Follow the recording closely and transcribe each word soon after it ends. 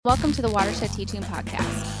Welcome to the Watershed Teaching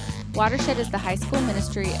Podcast. Watershed is the high school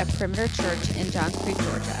ministry of Perimeter Church in Johns Creek,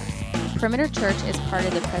 Georgia. Perimeter Church is part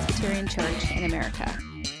of the Presbyterian Church in America.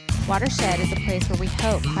 Watershed is a place where we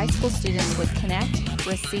hope high school students would connect,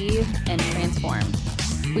 receive, and transform.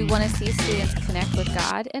 We want to see students connect with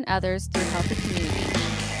God and others through healthy community,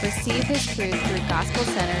 receive His truth through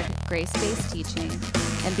gospel-centered, grace-based teaching,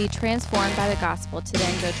 and be transformed by the gospel to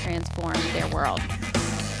then go transform their world.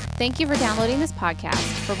 Thank you for downloading this podcast.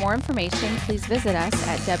 For more information, please visit us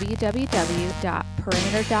at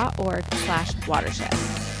www.perimeter.org/watershed.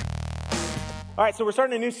 All right, so we're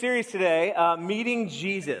starting a new series today, Meeting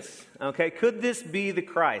Jesus. Okay, could this be the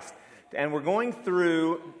Christ? And we're going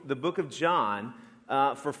through the book of John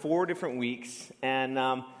for 4 different weeks. And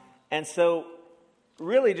so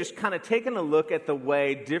really just kind of taking a look at the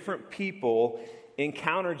way different people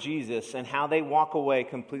encounter Jesus and how they walk away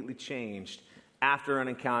completely changed after an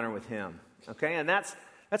encounter with Him. Okay, and that's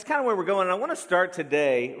kind of where we're going. And I want to start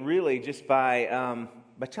today really just by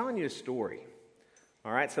telling you a story.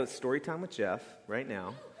 All right, so it's story time with Jeff right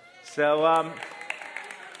now. So, all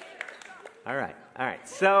right.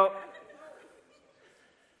 So,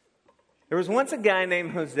 there was once a guy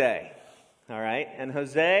named Jose, all right? And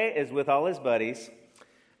Jose is with all his buddies,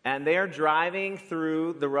 and they are driving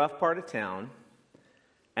through the rough part of town,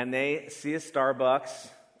 and they see a Starbucks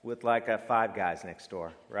with like a Five Guys next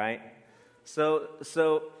door, right? So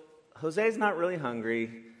Jose's not really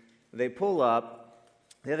hungry. They pull up.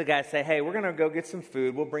 The other guys say, hey, we're going to go get some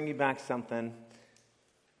food. We'll bring you back something.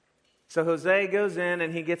 So Jose goes in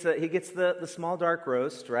and he gets the small dark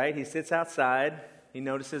roast, right? He sits outside. He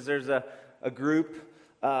notices there's a group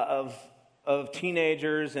of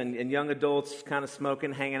teenagers and young adults kind of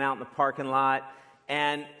smoking, hanging out in the parking lot.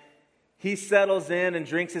 And he settles in and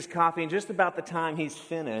drinks his coffee, and just about the time he's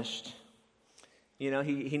finished,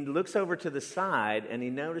 he looks over to the side and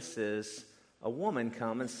he notices a woman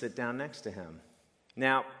come and sit down next to him.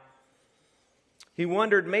 Now, he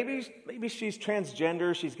wondered, maybe she's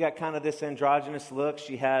transgender. She's got kind of this androgynous look.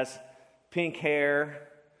 She has pink hair,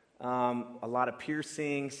 a lot of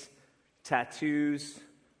piercings, tattoos.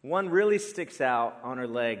 One really sticks out on her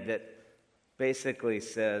leg that basically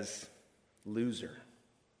says, loser.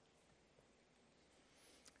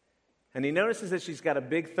 And he notices that she's got a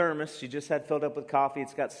big thermos she just had filled up with coffee.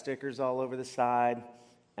 It's got stickers all over the side.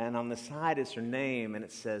 And on the side is her name, and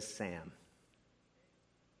it says Sam.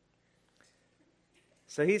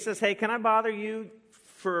 So he says, hey, can I bother you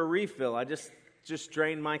for a refill? I just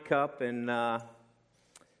drained my cup. And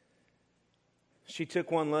she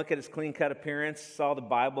took one look at his clean-cut appearance, saw the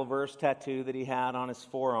Bible verse tattoo that he had on his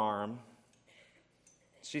forearm.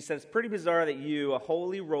 She said, it's pretty bizarre that you, a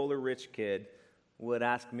holy roller rich kid, would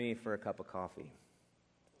ask me for a cup of coffee.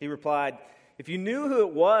 He replied, if you knew who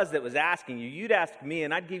it was that was asking you, you'd ask me,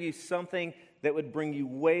 and I'd give you something that would bring you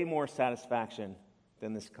way more satisfaction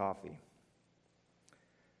than this coffee.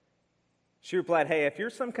 She replied, hey, if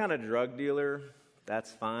you're some kind of drug dealer,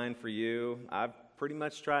 that's fine for you. I've pretty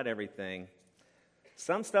much tried everything.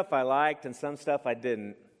 Some stuff I liked and some stuff I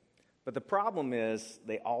didn't. But the problem is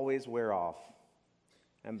they always wear off.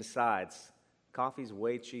 And besides, coffee's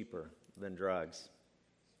way cheaper than drugs.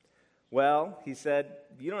 Well, he said,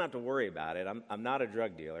 you don't have to worry about it. I'm not a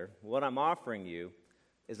drug dealer. What I'm offering you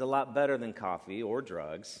is a lot better than coffee or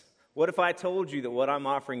drugs. What if I told you that what I'm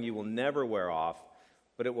offering you will never wear off,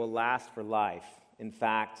 but it will last for life? In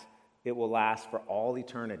fact, it will last for all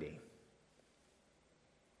eternity.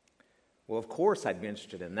 Well, of course I'd be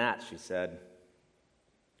interested in that, she said.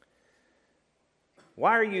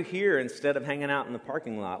 Why are you here instead of hanging out in the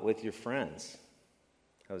parking lot with your friends?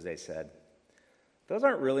 Jose said. Those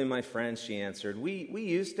aren't really my friends, she answered. We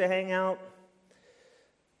used to hang out,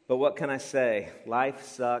 but what can I say? Life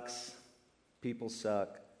sucks, people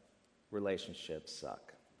suck, relationships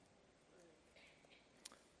suck.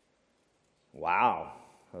 Wow,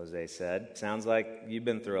 Jose said. Sounds like you've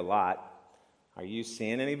been through a lot. Are you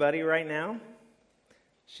seeing anybody right now?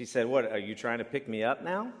 She said, what, are you trying to pick me up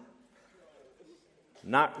now?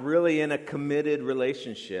 Not really in a committed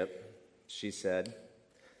relationship, she said.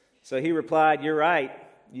 So he replied, you're right.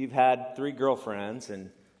 You've had 3 girlfriends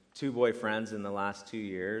and 2 boyfriends in the last 2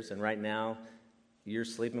 years, and right now you're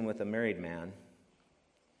sleeping with a married man.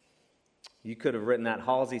 You could have written that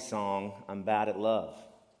Halsey song, I'm Bad at Love,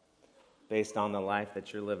 based on the life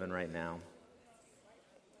that you're living right now.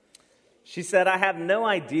 She said, I have no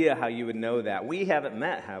idea how you would know that. We haven't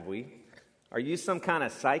met, have we? Are you some kind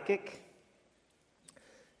of psychic?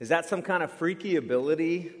 Is that some kind of freaky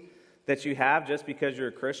ability that you have just because you're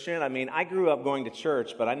a Christian? I mean, I grew up going to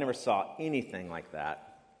church, but I never saw anything like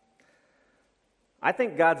that. I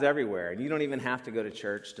think God's everywhere, and you don't even have to go to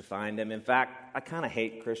church to find him. In fact, I kind of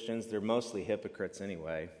hate Christians. They're mostly hypocrites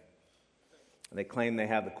anyway. They claim they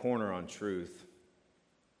have the corner on truth.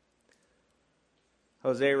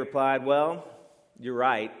 Hosea replied, well, you're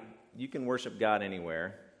right. You can worship God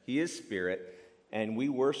anywhere. He is spirit, and we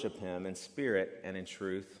worship him in spirit and in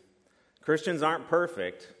truth. Christians aren't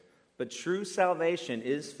perfect, but true salvation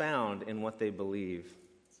is found in what they believe.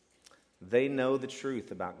 They know the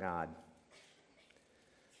truth about God.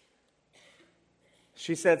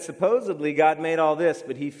 She said, supposedly God made all this,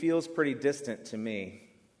 but he feels pretty distant to me.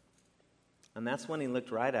 And that's when he looked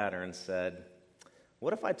right at her and said,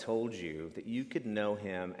 what if I told you that you could know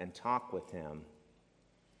him and talk with him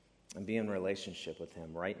and be in relationship with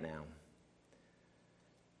him right now?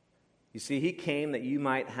 You see, he came that you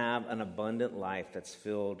might have an abundant life that's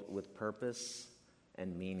filled with purpose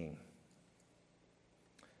and meaning.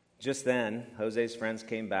 Just then, Jose's friends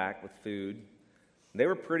came back with food. They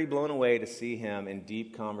were pretty blown away to see him in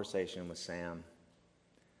deep conversation with Sam.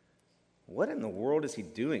 What in the world is he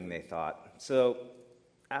doing, they thought. So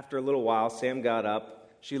after a little while, Sam got up.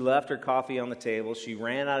 She left her coffee on the table. She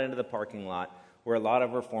ran out into the parking lot where a lot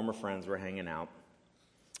of her former friends were hanging out.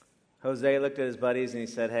 Jose looked at his buddies and he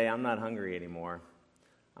said, hey, I'm not hungry anymore.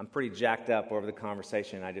 I'm pretty jacked up over the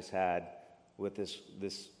conversation I just had with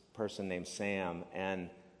this person named Sam, and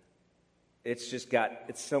it's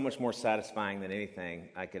so much more satisfying than anything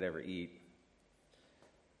I could ever eat.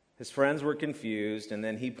 His friends were confused, and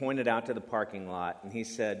then he pointed out to the parking lot, and he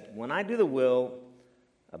said, when I do the will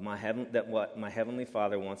of what my Heavenly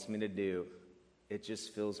Father wants me to do, it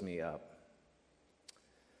just fills me up.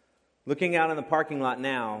 Looking out in the parking lot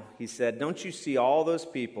now, he said, don't you see all those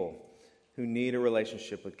people who need a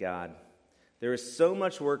relationship with God? There is so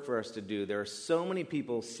much work for us to do. There are so many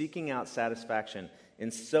people seeking out satisfaction in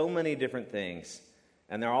so many different things,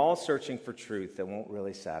 and they're all searching for truth that won't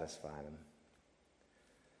really satisfy them.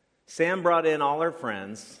 Sam brought in all her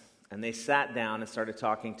friends, and they sat down and started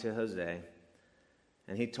talking to Jose,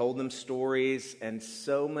 and he told them stories, and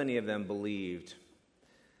so many of them believed,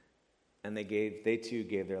 and they too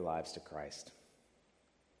gave their lives to Christ.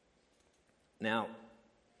 Now,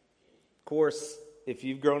 of course, if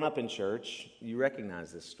you've grown up in church, you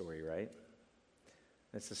recognize this story, right?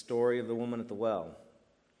 It's the story of the woman at the well.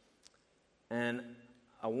 And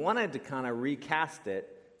I wanted to kind of recast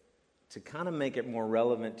it to kind of make it more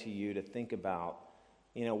relevant to you to think about,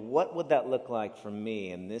 what would that look like for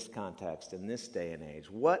me in this context, in this day and age?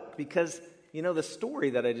 Because, the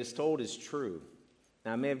story that I just told is true.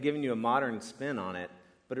 Now, I may have given you a modern spin on it,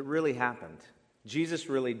 but it really happened. Jesus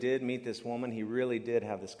really did meet this woman. He really did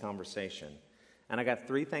have this conversation. And I got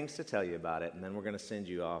 3 things to tell you about it, and then we're going to send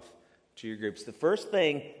you off to your groups. The first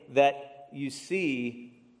thing that you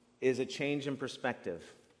see is a change in perspective,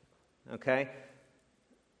 okay?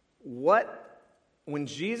 When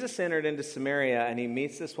Jesus entered into Samaria and he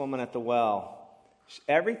meets this woman at the well,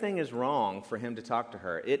 everything is wrong for him to talk to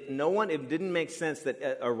her. It didn't make sense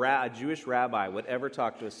that a Jewish rabbi would ever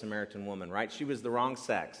talk to a Samaritan woman, right? She was the wrong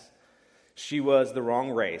sex. She was the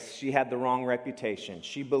wrong race. She had the wrong reputation.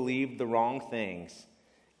 She believed the wrong things.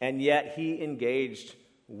 And yet he engaged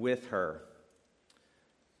with her.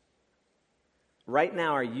 Right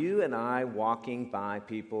now, are you and I walking by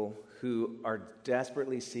people who are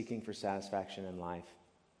desperately seeking for satisfaction in life?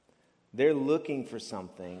 They're looking for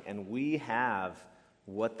something, and we have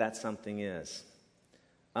what that something is.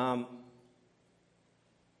 The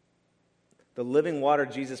living water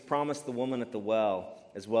Jesus promised the woman at the well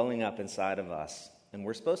is welling up inside of us, and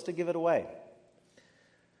we're supposed to give it away.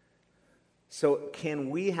 So can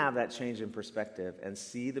we have that change in perspective and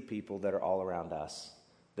see the people that are all around us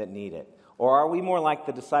that need it? Or are we more like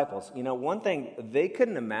the disciples? One thing, they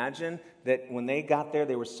couldn't imagine that when they got there,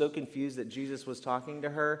 they were so confused that Jesus was talking to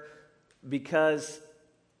her because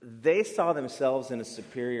they saw themselves in a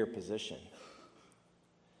superior position.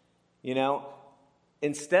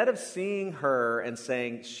 Instead of seeing her and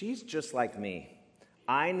saying, she's just like me,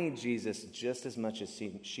 I need Jesus just as much as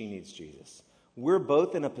she needs Jesus. We're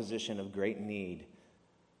both in a position of great need,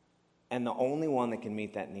 and the only one that can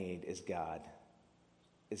meet that need is God,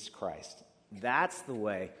 is Christ. That's the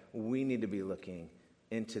way we need to be looking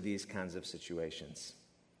into these kinds of situations.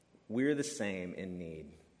 We're the same in need.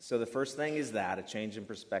 So the first thing is that, a change in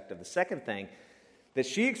perspective. The second thing that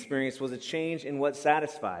she experienced was a change in what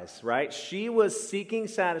satisfies, right? She was seeking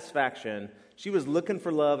satisfaction. She was looking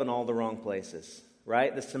for love in all the wrong places,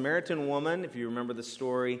 right? The Samaritan woman, if you remember the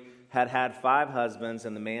story, had 5 husbands,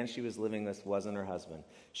 and the man she was living with wasn't her husband.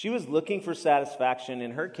 She was looking for satisfaction,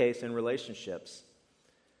 in her case, in relationships.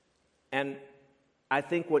 And I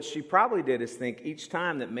think what she probably did is think each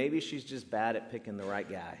time that maybe she's just bad at picking the right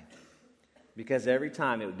guy, because every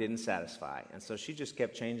time it didn't satisfy. And so she just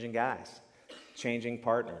kept changing guys, changing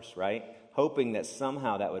partners, right? Hoping that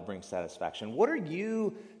somehow that would bring satisfaction. What are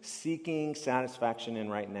you seeking satisfaction in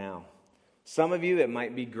right now? Some of you, it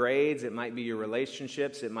might be grades, it might be your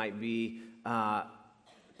relationships, it might be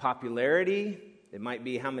popularity, it might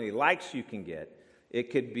be how many likes you can get.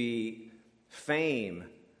 It could be fame,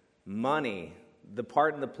 money, the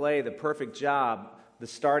part in the play, the perfect job, the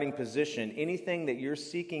starting position, anything that you're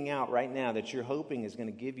seeking out right now that you're hoping is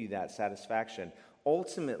going to give you that satisfaction.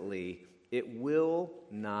 Ultimately, it will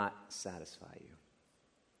not satisfy you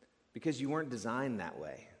because you weren't designed that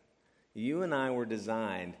way. You and I were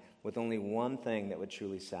designed with only one thing that would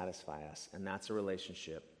truly satisfy us, and that's a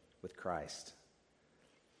relationship with Christ.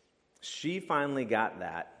 She finally got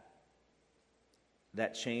that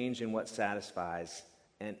change in what satisfies,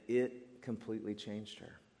 and it completely changed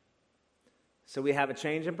her. So we have a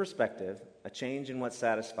change in perspective, a change in what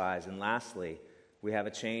satisfies, and lastly, we have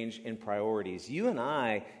a change in priorities. You and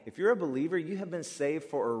I, if you're a believer, you have been saved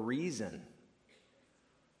for a reason.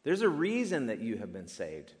 There's a reason that you have been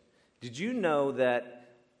saved. Did you know that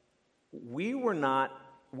we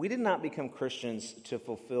did not become Christians to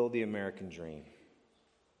fulfill the American dream?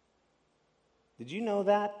 Did you know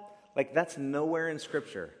that? Like, that's nowhere in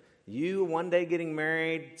Scripture. You one day getting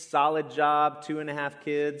married, solid job, 2.5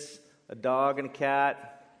 kids, a dog and a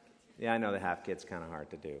cat. Yeah, I know the half kid's kind of hard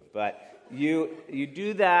to do. But you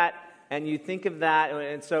do that, and you think of that.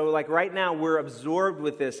 And so, like, right now, we're absorbed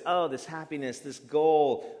with this happiness, this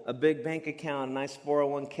goal, a big bank account, a nice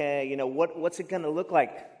 401k. You know, what's it going to look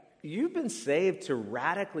like? You've been saved to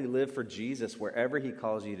radically live for Jesus wherever he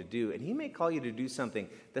calls you to do. And he may call you to do something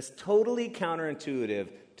that's totally counterintuitive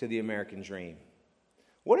to the American dream.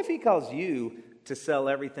 What if he calls you to sell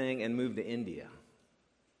everything and move to India?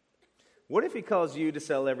 What if he calls you to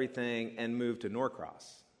sell everything and move to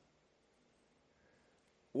Norcross?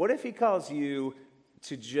 What if he calls you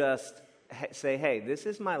to just say, hey, this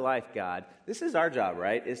is my life, God. This is our job,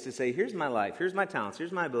 right? Is to say, here's my life, here's my talents,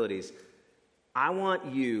 here's my abilities. I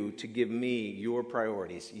want you to give me your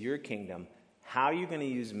priorities, your kingdom. How are you going to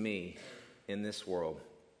use me in this world?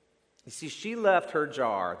 You see, she left her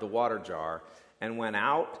jar, the water jar, and went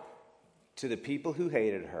out to the people who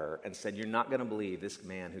hated her and said, you're not going to believe this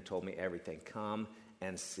man who told me everything. Come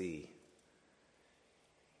and see.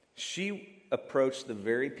 She approached the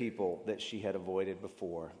very people that she had avoided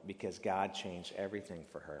before because God changed everything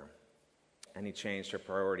for her. And he changed her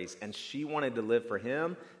priorities. And she wanted to live for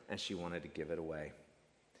him, and she wanted to give it away.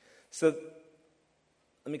 So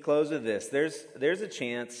let me close with this. There's a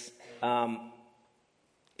chance.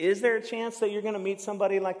 Is there a chance that you're going to meet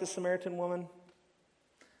somebody like the Samaritan woman?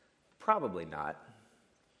 Probably not.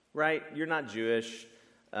 Right? You're not Jewish.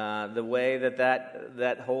 The way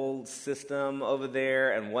that whole system over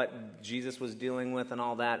there and what Jesus was dealing with and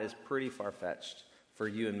all that is pretty far-fetched for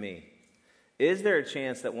you and me. Is there a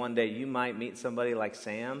chance that one day you might meet somebody like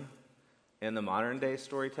Sam in the modern day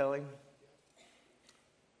storytelling?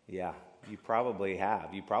 Yeah, you probably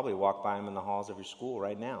have. You probably walk by him in the halls of your school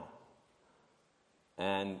right now.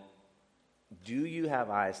 And do you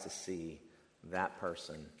have eyes to see that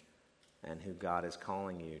person and who God is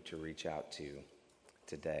calling you to reach out to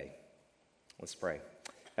today? Let's pray.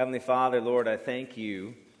 Heavenly Father, Lord, I thank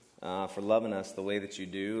you for loving us the way that you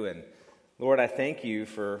do. And Lord, I thank you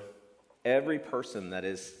for every person that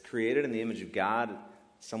is created in the image of God,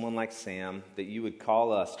 someone like Sam, that you would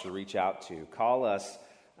call us to reach out to, call us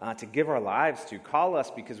to give our lives to, call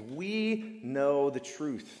us because we know the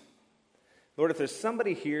truth. Lord, if there's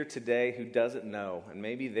somebody here today who doesn't know, and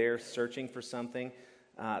maybe they're searching for something,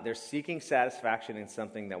 they're seeking satisfaction in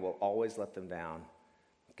something that will always let them down,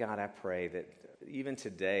 God, I pray that even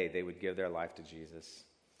today they would give their life to Jesus.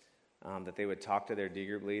 That they would talk to their D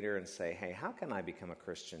group leader and say, hey, how can I become a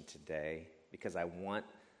Christian today? Because I want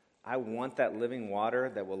that living water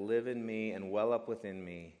that will live in me and well up within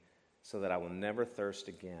me so that I will never thirst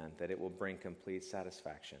again, that it will bring complete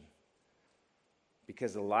satisfaction.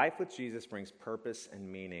 Because the life with Jesus brings purpose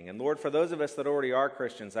and meaning. And Lord, for those of us that already are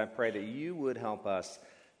Christians, I pray that you would help us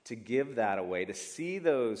to give that away, to see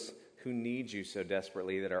those who need you so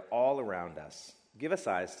desperately that are all around us. Give us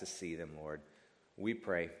eyes to see them, Lord. We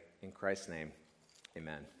pray. In Christ's name,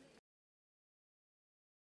 amen.